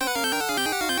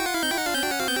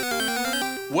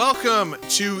Welcome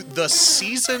to the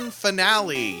season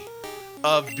finale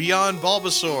of Beyond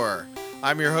Bulbasaur.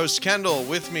 I'm your host, Kendall.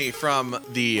 With me from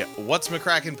the What's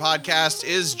McCracken podcast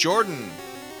is Jordan.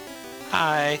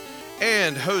 Hi.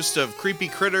 And host of Creepy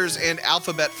Critters and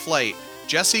Alphabet Flight,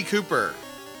 Jesse Cooper.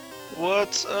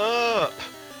 What's up?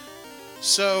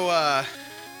 So,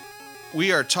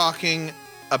 we are talking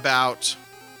about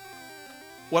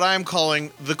what I'm calling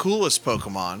the coolest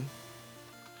Pokemon,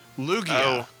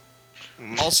 Lugia,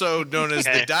 also known as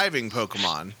the diving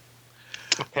Pokemon.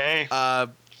 Okay. I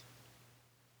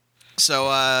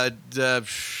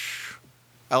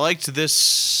liked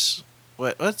this.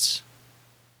 What's?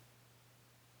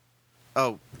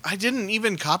 Oh, I didn't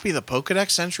even copy the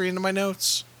Pokedex entry into my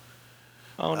notes.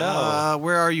 Oh no.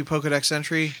 Where are you, Pokedex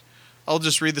entry? I'll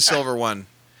just read the silver one.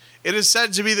 It is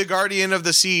said to be the guardian of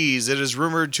the seas. It is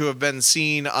rumored to have been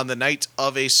seen on the night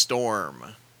of a storm.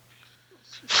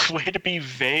 Way to be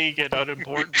vague and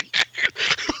unimportant.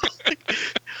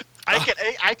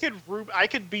 I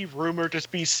could be rumored to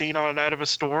be seen on a night of a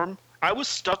storm. I was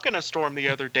stuck in a storm the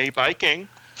other day biking.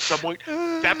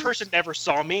 That person never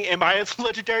saw me. Am I a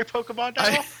legendary Pokemon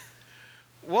now?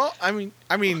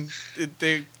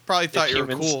 They probably thought you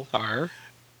were cool.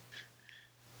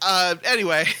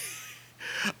 Anyway.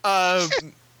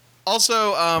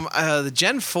 Also, the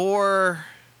Gen 4...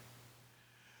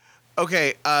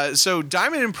 Okay, so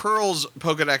Diamond and Pearl's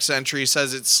Pokedex entry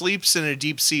says it sleeps in a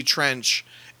deep-sea trench.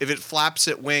 If it flaps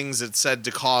its wings, it's said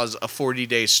to cause a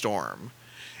 40-day storm.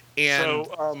 And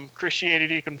so,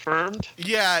 Christianity confirmed?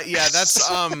 Yeah, that's,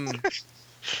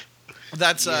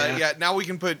 now we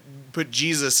can put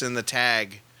Jesus in the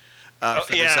tag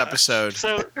for this episode.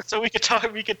 So we could talk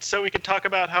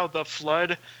about how the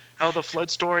flood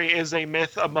story is a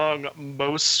myth among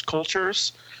most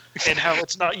cultures, and how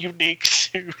it's not unique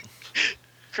to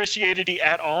Christianity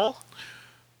at all.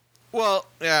 Well,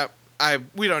 yeah,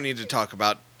 we don't need to talk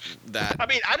about that. I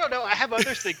mean, I don't know. I have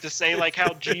other things to say, like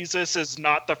how Jesus is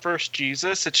not the first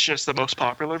Jesus; it's just the most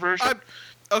popular version.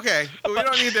 Okay, we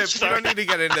don't need to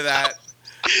get into that.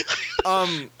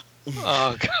 Oh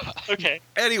god. Okay.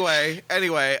 Anyway,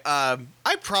 I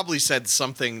probably said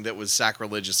something that was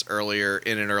sacrilegious earlier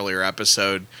in an earlier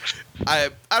episode.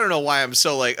 I don't know why I'm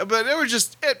so but it was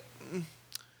just it.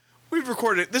 We've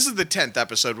recorded. This is the 10th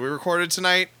episode we recorded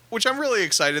tonight, which I'm really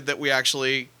excited that we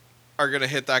actually are going to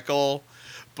hit that goal.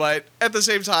 But at the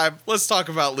same time, let's talk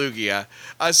about Lugia.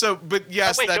 But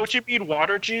yes, don't you mean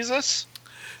Water Jesus?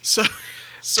 So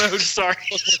sorry.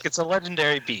 Look, it's a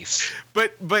legendary beast.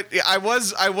 But I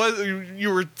was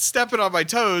you were stepping on my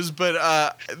toes,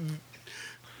 but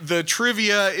the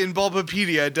trivia in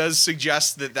Bulbapedia does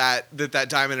suggest that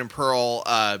Diamond and Pearl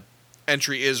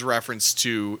entry is reference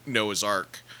to Noah's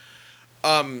Ark.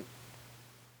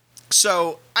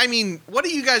 So, I mean, what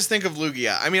do you guys think of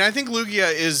Lugia? I mean, I think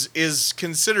Lugia is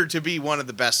considered to be one of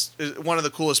the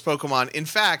coolest Pokemon. In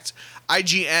fact,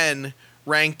 IGN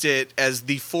ranked it as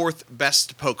the 4th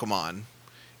best Pokemon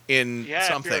in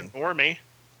something. If you're me.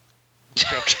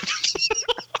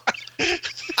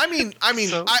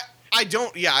 I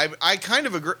don't. Yeah, I kind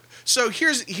of agree. So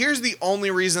here's the only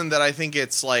reason that I think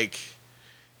it's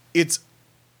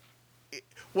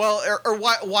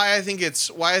why I think it's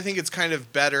kind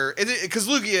of better, because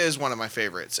Lugia is one of my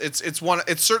favorites. It's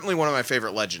certainly one of my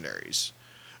favorite legendaries,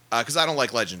 because I don't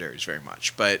like legendaries very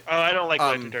much. But I don't like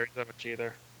legendaries that much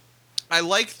either. I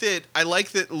like that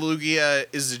Lugia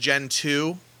is a Gen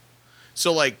 2.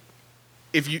 So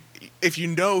if you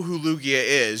know who Lugia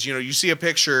is, you see a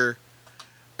picture.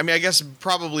 I mean, I guess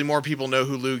probably more people know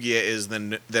who Lugia is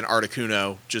than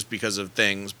Articuno, just because of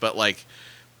things. But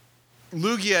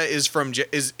Lugia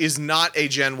is not a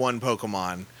Gen 1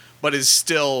 Pokemon, but is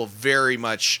still very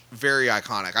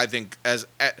iconic. I think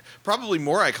probably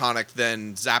more iconic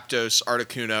than Zapdos,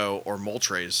 Articuno, or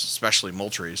Moltres, especially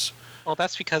Moltres. Well,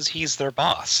 that's because he's their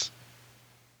boss.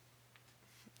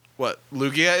 What,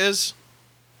 Lugia is?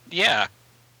 Yeah.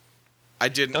 I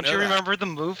didn't know Don't you that. remember the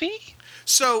movie?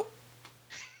 So,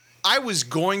 I was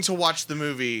going to watch the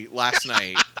movie last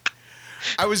night.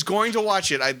 I was going to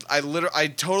watch it. I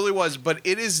totally was, but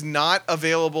it is not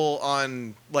available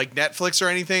on Netflix or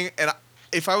anything. And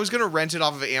if I was going to rent it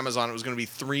off of Amazon, it was going to be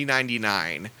 $3.99.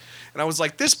 And I was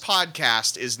like, this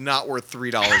podcast is not worth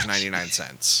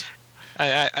 $3.99.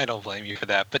 I don't blame you for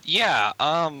that, but yeah,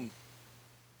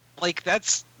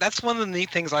 that's one of the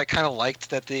neat things I kind of liked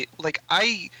that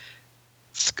I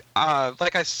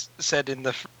said in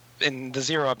the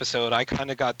Zero episode, I kind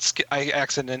of I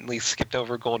accidentally skipped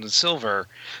over Gold and Silver,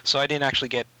 so I didn't actually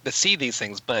get to see these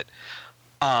things, but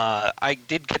I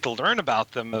did get to learn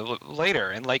about them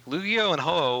later, and Lugia and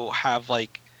Ho have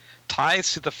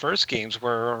ties to the first games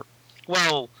were,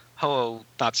 well, Ho-Oh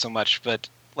not so much, but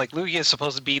like Lugia is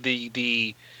supposed to be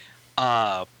the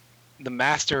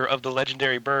master of the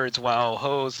legendary birds, while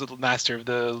Ho-Oh's the master of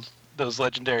those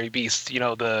legendary beasts. You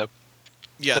know, the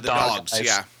dog dogs. guys.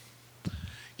 Yeah.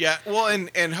 Yeah, well,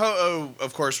 and Ho-Oh,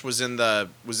 of course, was in the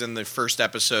first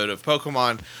episode of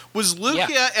Pokemon. Was Lugia?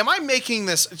 Yeah. Am I making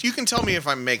this? You can tell me if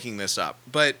I'm making this up.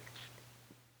 But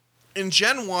in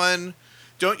Gen 1,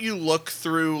 don't you look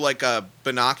through like a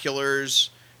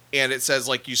binoculars, and it says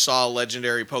like you saw a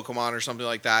legendary Pokemon or something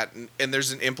like that, and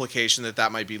there's an implication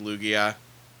that might be Lugia.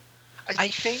 I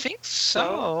think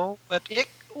so, but The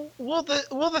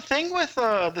thing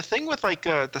with like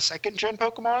the second gen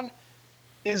Pokemon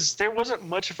is there wasn't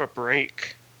much of a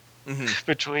break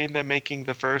between them making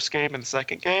the first game and the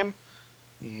second game.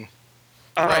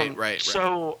 Right.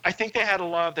 So I think they had a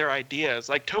lot of their ideas.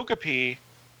 Like Togepi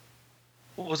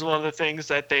was one of the things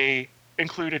that they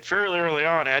included fairly early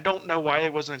on. And I don't know why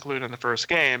it wasn't included in the first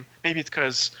game. Maybe it's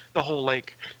because the whole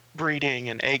like breeding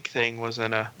and egg thing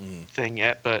wasn't a thing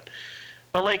yet. But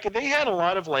like they had a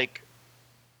lot of like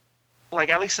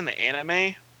at least in the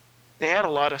anime, they had a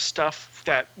lot of stuff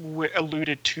that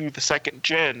alluded to the second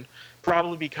gen,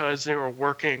 probably because they were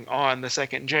working on the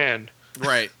second gen.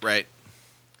 Right.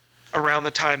 Around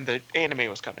the time the anime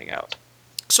was coming out.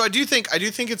 So I do think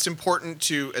it's important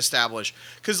to establish,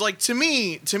 because like to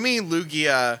me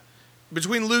Lugia,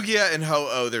 between Lugia and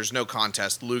Ho-Oh, there's no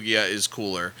contest. Lugia is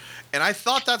cooler, and I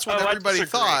thought that's what everybody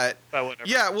thought.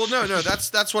 Yeah, well, no,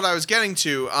 that's what I was getting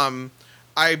to.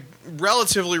 I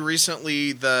relatively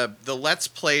recently the Let's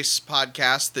Place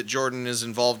podcast that Jordan is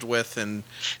involved with, and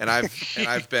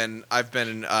I've been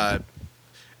I'm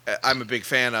a big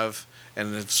fan of,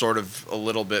 and have sort of a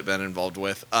little bit been involved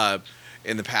with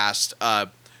in the past.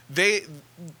 The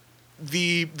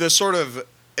sort of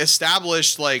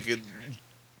established like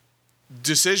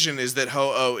decision is that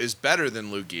Ho-Oh is better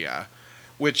than Lugia,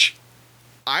 which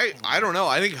I don't know.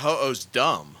 I think Ho-Oh's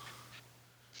dumb.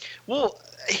 Well,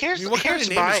 here's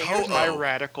my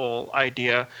radical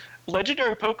idea.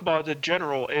 Legendary Pokemon in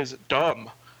general is dumb.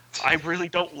 I really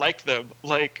don't like them.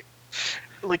 Like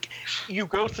you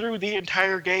go through the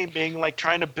entire game being like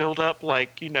trying to build up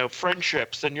like, you know,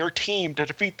 friendships and your team to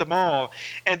defeat them all,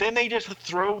 and then they just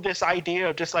throw this idea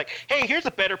of just like, hey, here's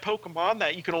a better Pokemon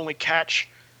that you can only catch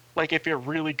like if you're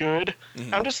really good.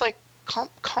 I'm just like,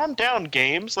 calm down,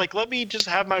 games. Like, let me just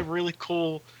have my really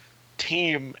cool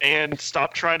team and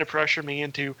stop trying to pressure me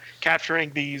into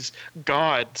capturing these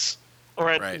gods,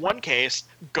 or in one case,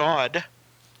 God.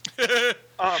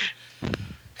 I'm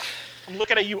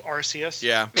looking at you, Arceus.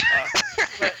 Yeah.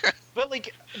 But I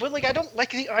don't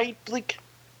like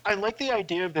I like the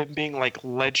idea of them being like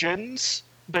legends,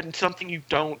 but in something you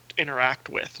don't interact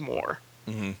with more.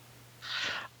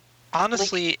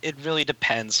 Honestly, it really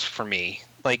depends for me.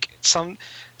 Like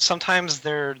sometimes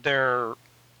they're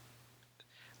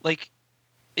like,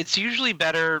 it's usually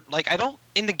better. Like, I don't,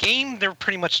 in the game they're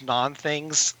pretty much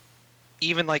non-things,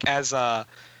 even like as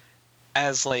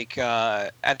like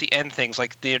at the end things,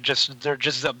 like they're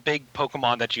just a big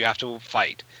Pokemon that you have to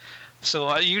fight.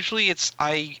 So usually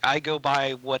I go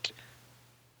by what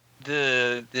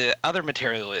the other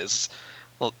material is.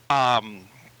 Well,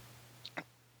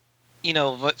 you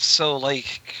know, but so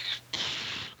like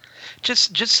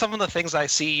just some of the things I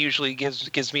see usually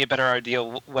gives me a better idea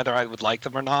whether I would like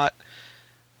them or not.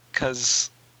 Because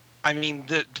I mean,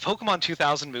 the Pokemon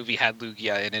 2000 movie had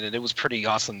Lugia in it, and it was pretty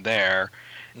awesome there.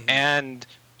 And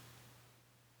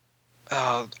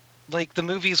like the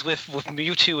movies with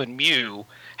Mewtwo and Mew,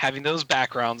 having those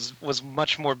backgrounds was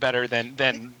much more better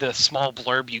than the small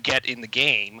blurb you get in the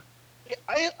game.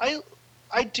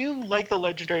 I do like the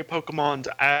legendary Pokemons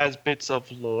as bits of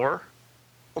lore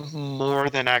more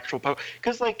than actual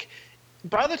because like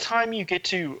by the time you get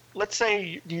to, let's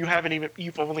say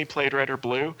you've only played Red or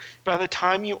Blue, by the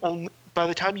time you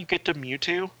get to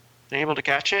Mewtwo and able to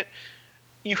catch it,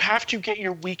 you have to get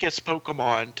your weakest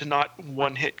Pokemon to not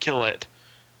one-hit kill it.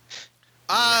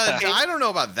 I don't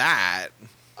know about that.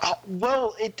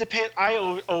 Well, it depends. I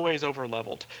always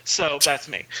over-leveled, so that's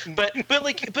me. But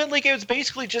like it was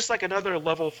basically just like another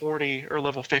level 40 or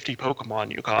level 50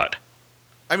 Pokemon you caught.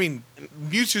 I mean,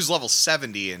 Mewtwo's level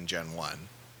 70 in Gen 1.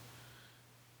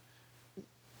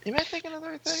 Am I thinking of the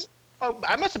right thing? Oh,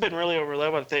 I must have been really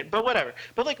over-leveled, but whatever.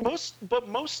 But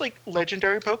most like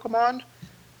legendary Pokemon,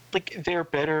 like they're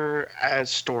better as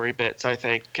story bits, I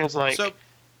think, because like. So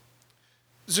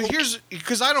here's,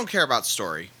 because I don't care about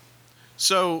story.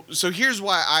 So here's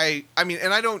why I mean,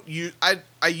 and I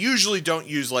usually don't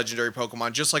use legendary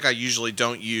Pokemon, just like I usually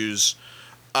don't use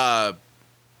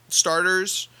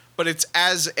starters. but it's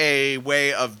as a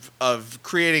way of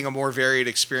creating a more varied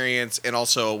experience and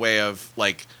also a way of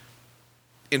like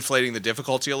inflating the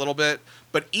difficulty a little bit.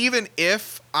 But even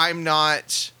if I'm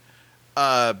not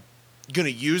gonna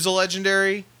use a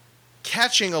legendary,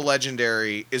 catching a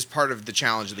legendary is part of the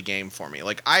challenge of the game for me.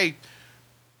 Like I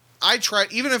try,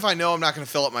 even if I know I'm not going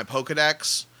to fill up my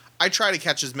Pokedex, I try to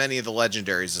catch as many of the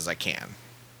legendaries as I can.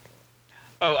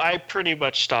 Oh, I pretty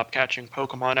much stop catching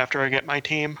Pokemon after I get my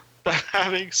team that I'm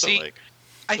having. So See, like,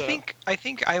 I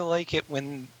think I like it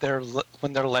when their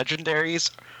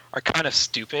legendaries are kind of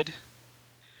stupid.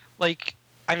 Like,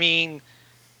 I mean,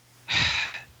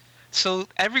 so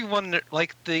everyone,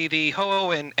 like the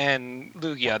Ho-Oh and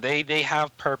Lugia, they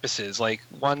have purposes. Like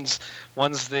one's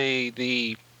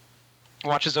the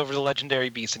watches over the legendary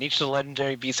beasts, and each of the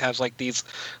legendary beasts has like these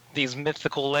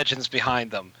mythical legends behind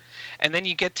them. And then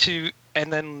you get to,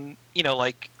 and then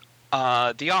like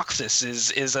Deoxys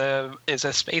is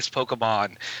a space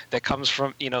Pokemon that comes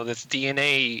from this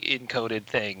DNA encoded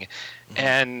thing,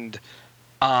 and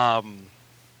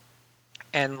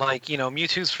like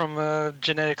Mewtwo's from a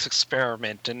genetics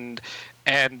experiment, and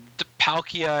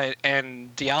Palkia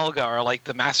and Dialga are like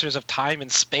the masters of time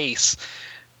and space,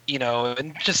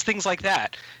 and just things like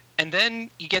that. And then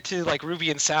you get to like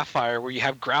Ruby and Sapphire, where you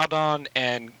have Groudon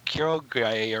and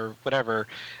Kyogre or whatever,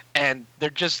 and they're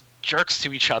just jerks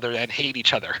to each other and hate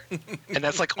each other. And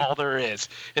that's like all there is.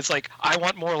 It's like, I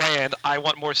want more land, I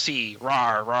want more sea,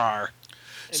 rawr, rawr.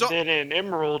 And then in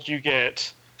Emerald you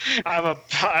get, I'm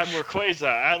Rayquaza,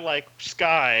 I like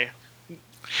Sky.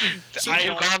 So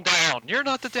you've gone down. You're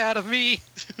not the dad of me.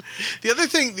 The other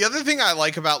thing I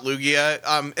like about Lugia,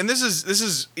 and this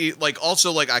is like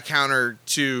also like a counter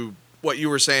to what you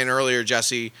were saying earlier,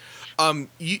 Jesse.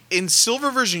 In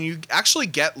Silver version, you actually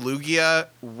get Lugia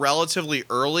relatively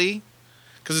early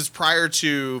because it's prior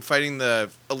to fighting the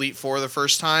Elite Four the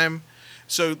first time.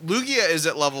 So Lugia is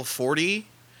at level 40,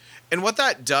 and what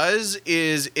that does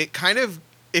is it kind of,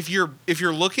 if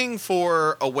you're looking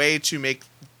for a way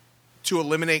to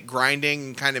eliminate grinding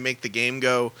and kind of make the game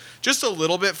go just a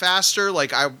little bit faster.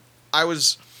 Like I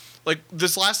was like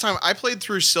this last time I played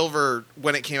through Silver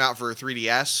when it came out for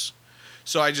 3DS.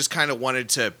 So I just kind of wanted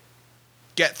to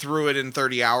get through it in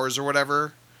 30 hours or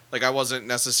whatever. Like I wasn't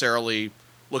necessarily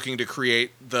looking to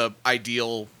create the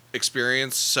ideal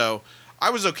experience. So I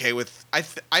was okay with,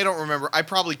 I don't remember. I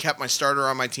probably kept my starter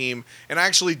on my team, and I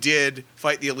actually did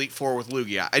fight the Elite Four with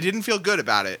Lugia. I didn't feel good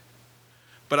about it,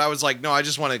 but I was like, no, I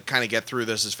just want to kind of get through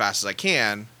this as fast as I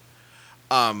can.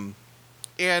 And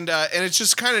it's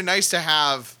just kind of nice to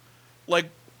have, like,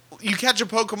 you catch a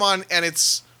Pokemon and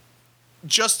it's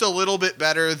just a little bit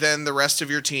better than the rest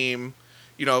of your team.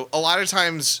 A lot of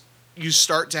times you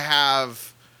start to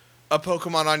have a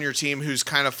Pokemon on your team who's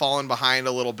kind of fallen behind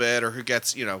a little bit, or who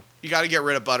gets, you got to get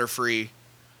rid of Butterfree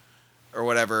or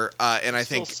whatever. And I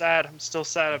think I'm still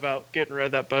sad about getting rid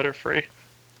of that Butterfree.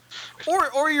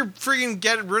 Or you're freaking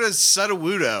getting rid of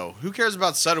Sudowoodo. Who cares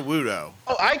about Sudowoodo?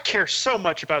 Oh, I care so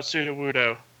much about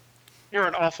Sudowoodo. You're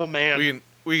an awful man.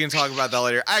 We can talk about that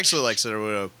later. I actually like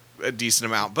Sudowoodo a decent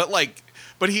amount, but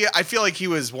I feel like he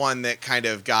was one that kind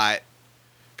of got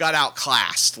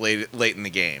outclassed late in the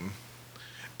game.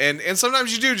 And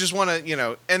sometimes you do just want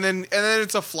to, and then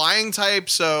it's a flying type,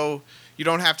 so you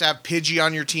don't have to have Pidgey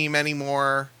on your team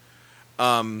anymore.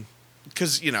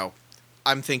 Because,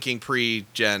 I'm thinking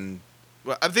pre-Gen.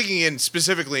 Well, I'm thinking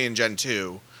specifically in Gen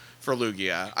 2 for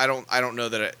Lugia. I don't know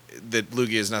that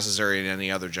Lugia is necessary in any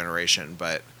other generation,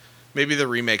 but maybe the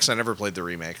remakes. I never played the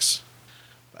remakes,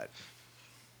 but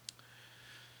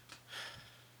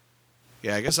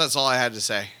yeah, I guess that's all I had to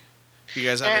say. You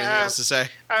guys have anything else to say?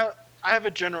 I have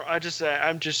a general.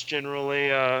 I'm just generally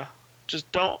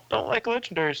just don't like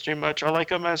legendaries too much. I like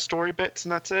them as story bits,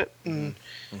 and that's it. And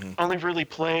I only really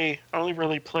play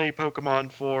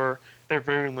Pokemon for their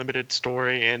very limited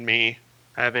story and me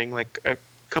having like a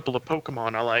couple of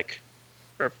Pokemon I like,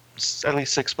 or at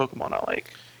least 6 Pokemon I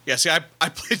like. Yeah, see, I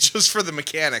play just for the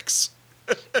mechanics.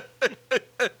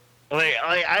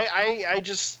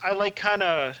 I like kind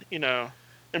of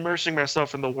immersing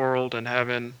myself in the world and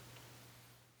having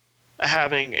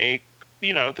a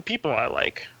the people I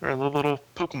like, or the little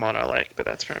Pokemon I like, but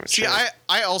that's pretty much it. See,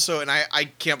 I also, and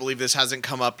I can't believe this hasn't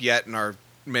come up yet in our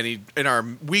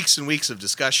weeks and weeks of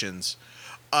discussions.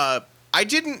 I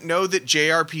didn't know that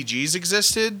JRPGs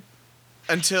existed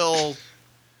until,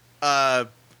 I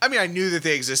knew that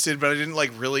they existed, but I didn't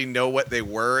really know what they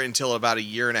were until about a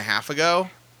year and a half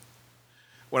ago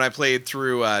when I played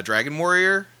through Dragon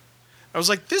Warrior. I was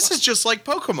like, this is just like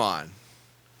Pokemon.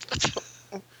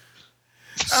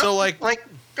 So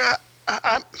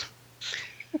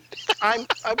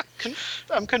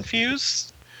I'm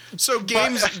confused. So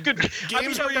games But-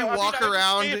 games where you I walk understand,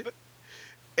 around but-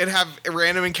 and have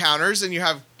random encounters, and you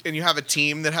have a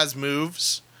team that has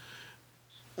moves.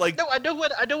 Like No, I know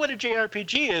what a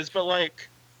JRPG is, but like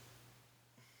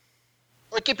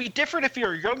it'd be different if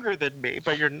you're younger than me,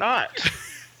 but you're not.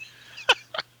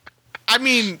 I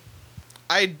mean,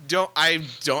 I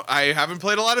haven't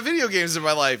played a lot of video games in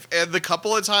my life, and the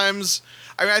couple of times,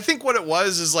 I mean, I think what it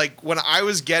was is like when I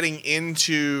was getting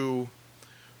into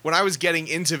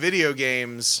video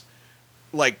games,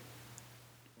 like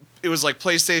it was like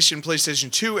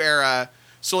PlayStation 2 era,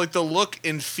 so like the look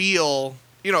and feel,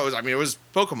 it was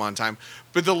Pokemon time,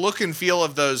 but the look and feel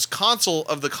of the console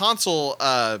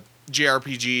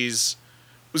JRPGs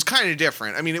was kind of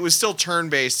different. I mean, it was still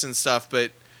turn-based and stuff,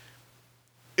 but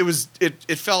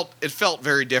it felt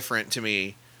very different to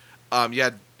me. And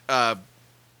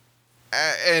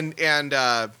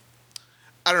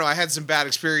I don't know. I had some bad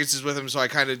experiences with them, so I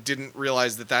kind of didn't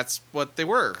realize that that's what they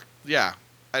were. Yeah,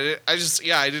 I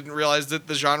didn't realize that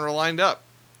the genre lined up.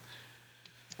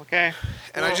 Okay.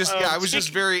 And Well, I was just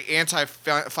very anti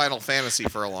Final Fantasy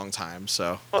for a long time.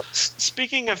 So Well,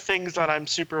 speaking of things that I'm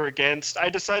super against, I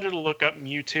decided to look up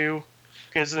Mewtwo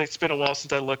because it's been a while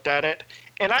since I looked at it,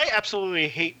 and I absolutely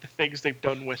hate the things they've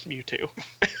done with Mewtwo.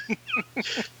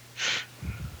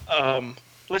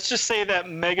 Let's just say that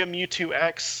Mega Mewtwo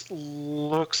X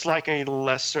looks like a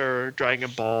lesser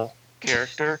Dragon Ball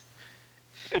character.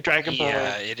 Dragon Ball.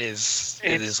 Yeah, it is.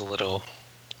 It is a little.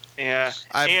 Yeah,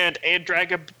 and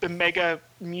Dragon Mega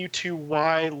Mewtwo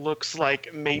Y looks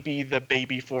like maybe the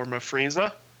baby form of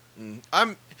Frieza.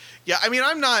 I'm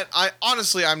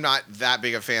not that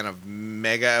big a fan of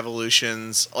Mega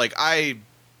Evolutions. Like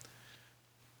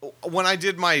when I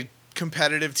did my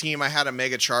competitive team, I had a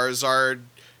Mega Charizard,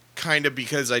 kind of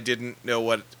because I didn't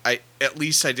know at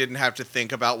least I didn't have to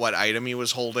think about what item he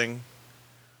was holding.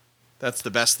 That's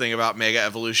the best thing about Mega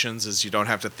Evolutions is you don't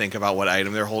have to think about what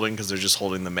item they're holding because they're just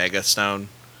holding the Mega Stone.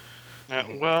 I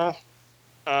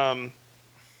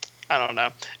don't know.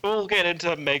 We'll get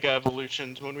into Mega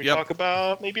Evolutions when we talk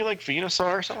about maybe like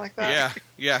Venusaur or something like that.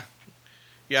 Yeah.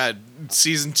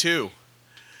 Season 2.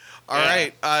 All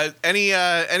right.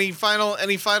 Any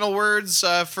final words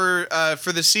for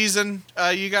the season,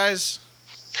 you guys?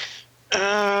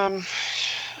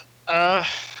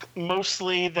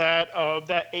 Mostly that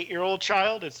that 8-year-old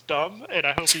child is dumb, and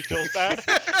I hope he feels bad.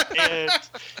 And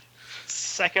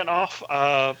second off,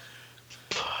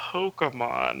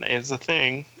 Pokemon is a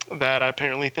thing that I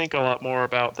apparently think a lot more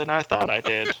about than I thought I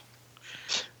did.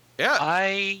 Yeah.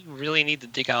 I really need to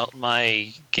dig out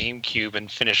my GameCube and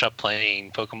finish up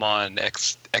playing Pokemon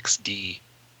XD.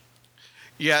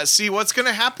 Yeah, see, what's going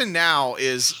to happen now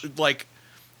is, like,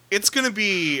 it's going to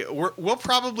be... We'll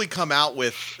probably come out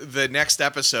with the next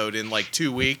episode in, like,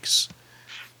 2 weeks.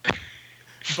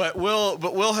 But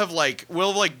we'll have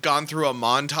gone through a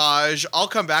montage. I'll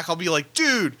come back, I'll be like,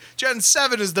 dude, Gen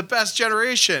 7 is the best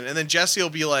generation. And then Jesse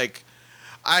will be like,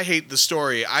 I hate the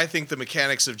story. I think the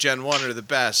mechanics of Gen 1 are the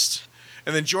best.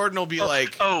 And then Jordan will be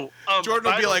like, we're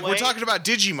talking about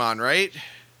Digimon, right?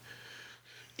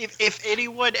 If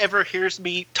anyone ever hears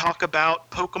me talk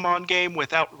about Pokemon game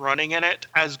without running in it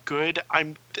as good,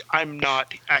 I'm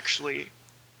not actually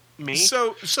me.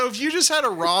 So if you just had a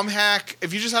ROM hack,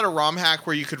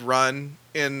 where you could run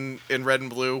in Red and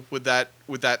Blue, would that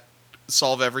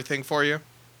solve everything for you?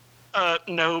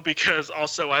 No, because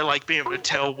also I like being able to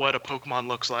tell what a Pokemon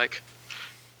looks like.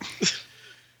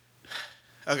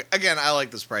 Okay, again, I like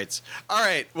the sprites. All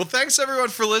right. Well, thanks everyone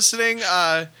for listening.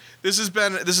 This has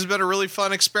been a really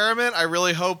fun experiment. I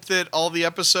really hope that all the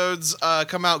episodes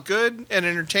come out good and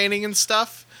entertaining and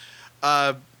stuff.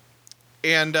 I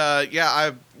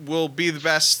will be the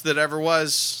best that ever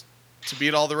was to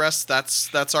beat all the rest.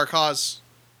 That's our cause.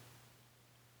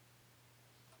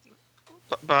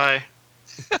 Bye.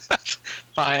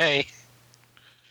 Bye.